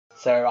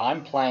So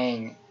I'm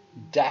playing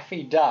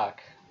Daffy Duck,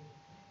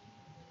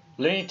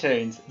 Looney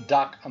Tunes,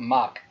 Duck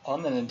Amuck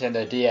on the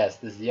Nintendo DS.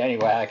 This is the only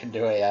way I can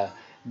do a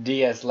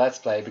DS Let's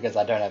Play because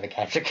I don't have a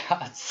capture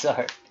card.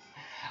 So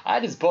I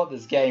just bought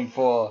this game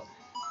for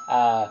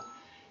 $5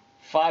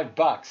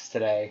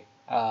 today,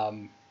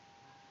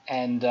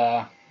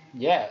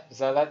 yeah.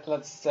 So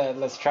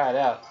let's try it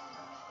out.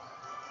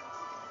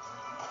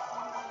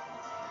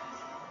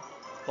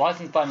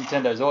 Licensed by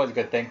Nintendo is always a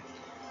good thing.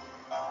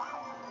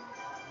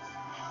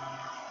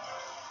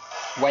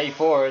 Way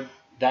Forward,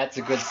 that's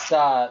a good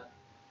start.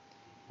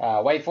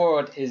 Way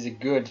Forward is a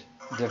good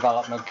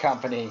development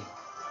company.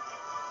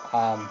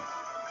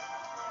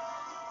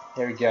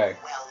 Here we go.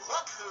 Well,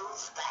 look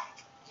who's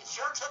back. You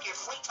sure took your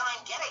sweet time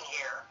getting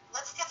here.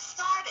 Let's get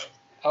started.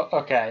 Oh,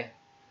 okay.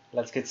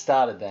 Let's get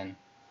started then.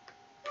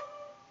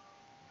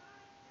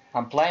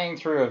 I'm playing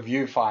through a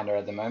viewfinder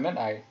at the moment.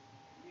 I've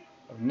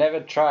never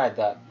tried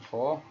that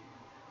before.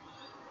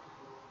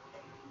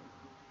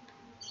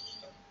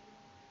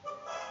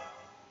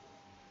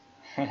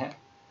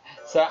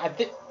 So I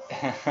think...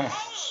 Hey,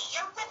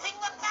 you're ripping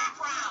the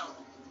background!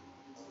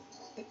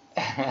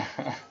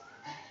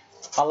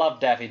 I love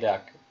Daffy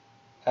Duck.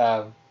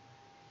 I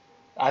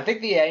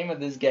think the aim of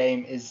this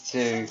game is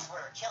to... Since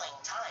we're killing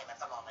time at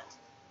the moment,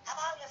 have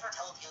I ever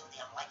told you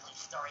the unlikely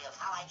story of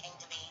how I came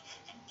to be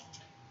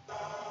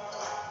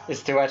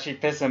is to actually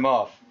piss him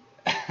off.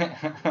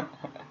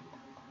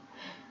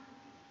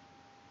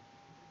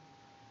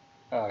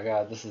 Oh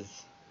god, this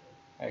is...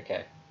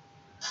 okay.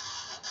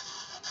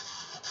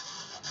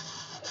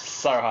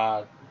 So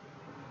hard.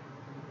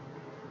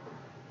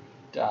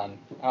 Done.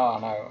 Oh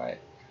no, wait.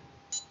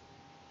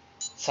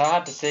 So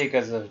hard to see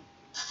because of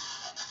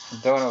I'm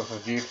doing it with a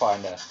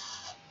viewfinder.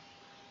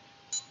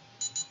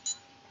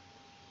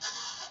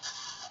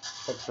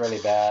 Looks really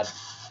bad.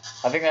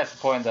 I think that's the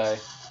point though.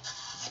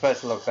 It's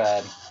supposed to look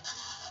bad.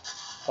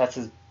 That's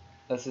his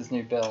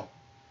new bill.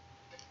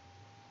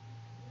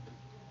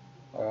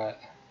 Alright.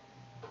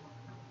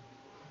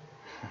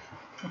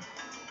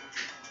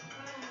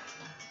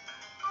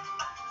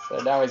 So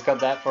now he's got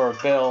that for a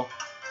bill.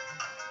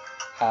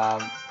 Do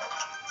I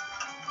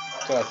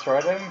throw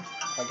it at him?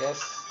 I guess.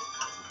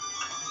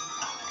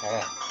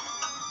 Okay.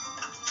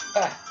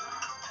 Ah.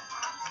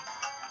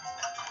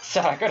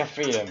 So I gotta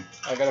feed him.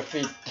 I gotta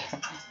feed.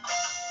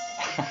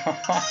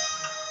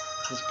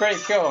 It's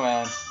pretty cool,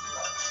 man.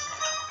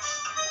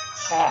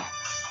 Ah.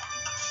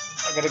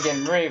 I gotta get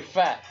him real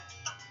fat.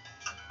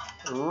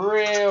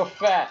 Real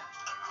fat.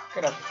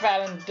 Gotta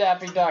fatten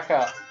Daffy Duck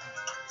up.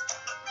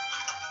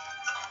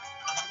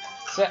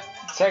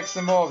 Take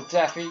some more,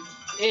 Daffy.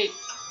 Eat.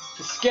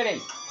 You're skinny.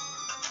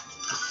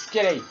 You're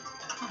skinny.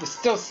 You're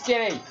still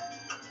skinny.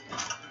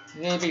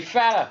 You need to be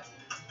fatter.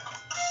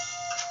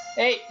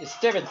 Eat, you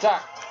stupid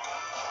duck.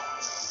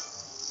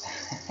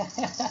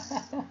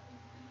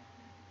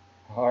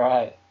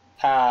 Alright.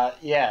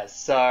 Yeah,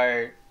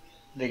 so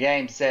the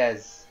game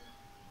says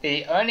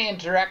the only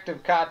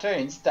interactive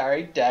cartoon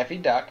starring Daffy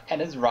Duck and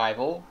his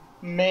rival,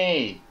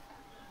 me.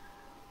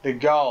 The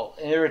goal,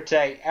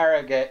 irritate,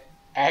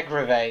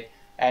 aggravate,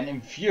 and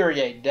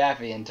infuriate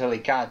Daffy until he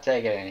can't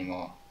take it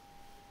anymore.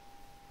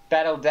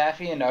 Battle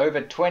Daffy in over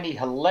 20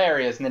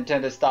 hilarious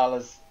Nintendo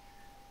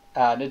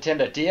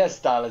DS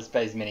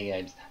stylus-based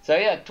minigames. So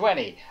yeah,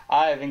 20.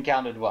 I've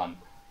encountered one.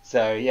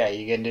 So yeah,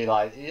 you can do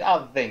like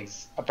other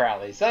things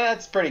apparently. So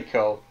that's pretty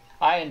cool.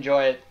 I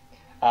enjoy it.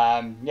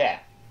 Yeah,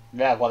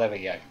 well there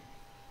we go.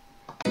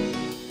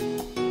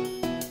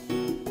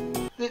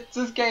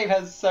 This game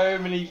has so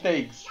many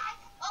things.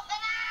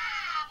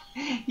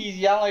 He's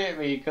yelling at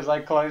me because I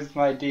closed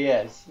my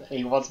DS.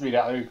 He wants me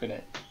to open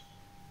it.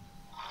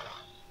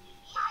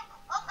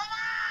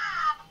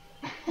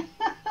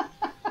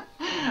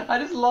 I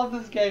just love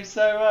this game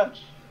so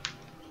much.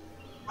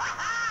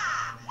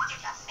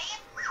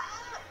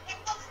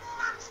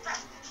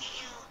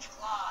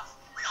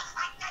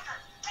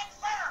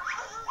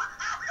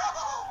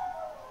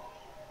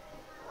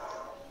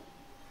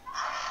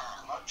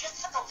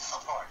 Logistical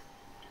support.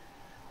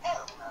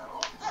 Hello,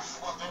 this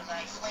will do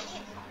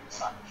nicely.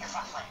 So, here's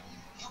my plan.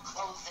 You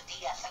close the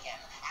DS again,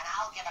 and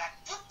I'll give it a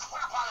good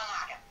clap on the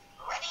noggin.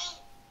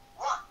 Ready?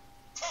 1,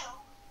 2,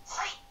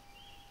 3.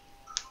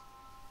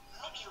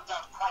 Maybe you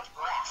don't quite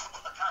grasp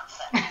the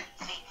concept.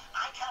 See,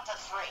 I count to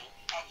 3,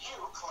 and you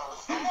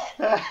close the lid.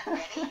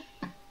 Ready?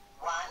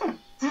 1,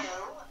 2, 3.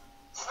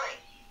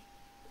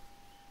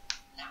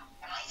 Now,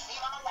 when I see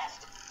him on the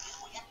left, you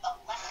hit the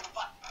left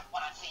button.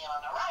 When I see him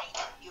on the right,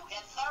 you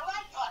hit the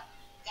right button.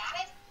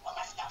 Got it? Well,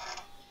 let's go.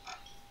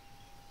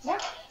 There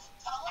it is.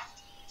 To the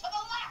left. To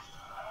the left.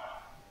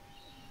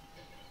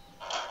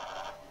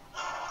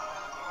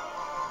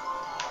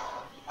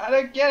 I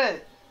don't get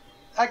it.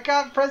 I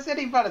can't press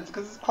any buttons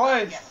because it's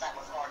closed. Guess that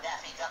was more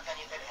Daffy Duck than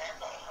you could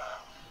handle, huh?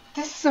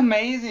 This is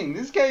amazing.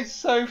 This game's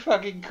so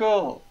fucking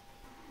cool.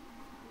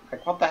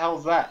 Like, what the hell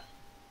is that?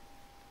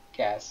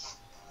 Gas.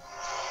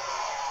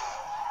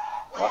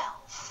 Well,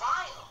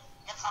 finally.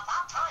 It's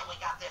about time we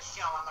got this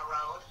show on the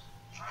road.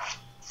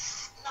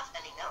 Not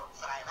many knows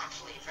that I am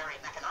actually very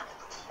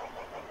mechanical.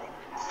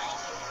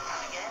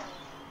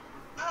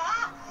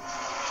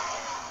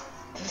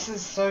 This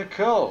is so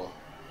cool.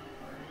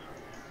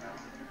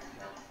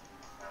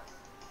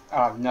 Oh,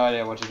 I have no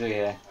idea what to do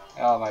here.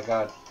 Oh my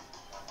god.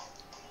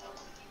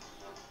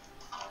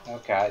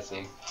 Okay, I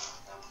see.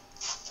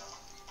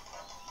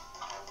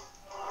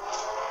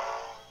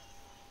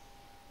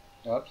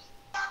 Oops.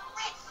 Hey,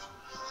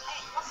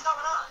 what's going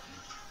on?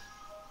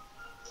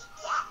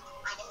 Yeah,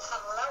 I'm in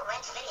some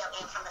low-rent video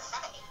game from the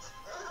 70s.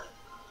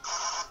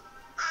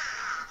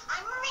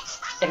 I'm rich.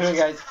 Anyway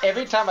guys,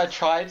 every time I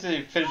try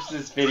to finish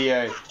this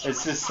video,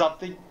 it's just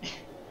something...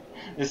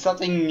 there's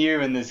something new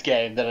in this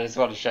game that I just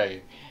want to show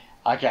you.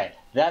 Okay,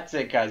 that's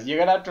it guys. You're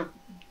gonna have to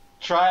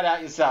try it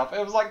out yourself. It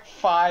was like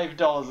 $5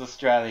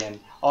 Australian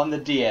on the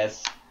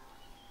DS.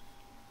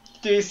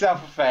 Do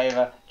yourself a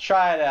favor,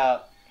 try it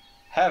out,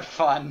 have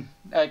fun.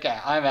 Okay,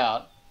 I'm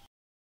out.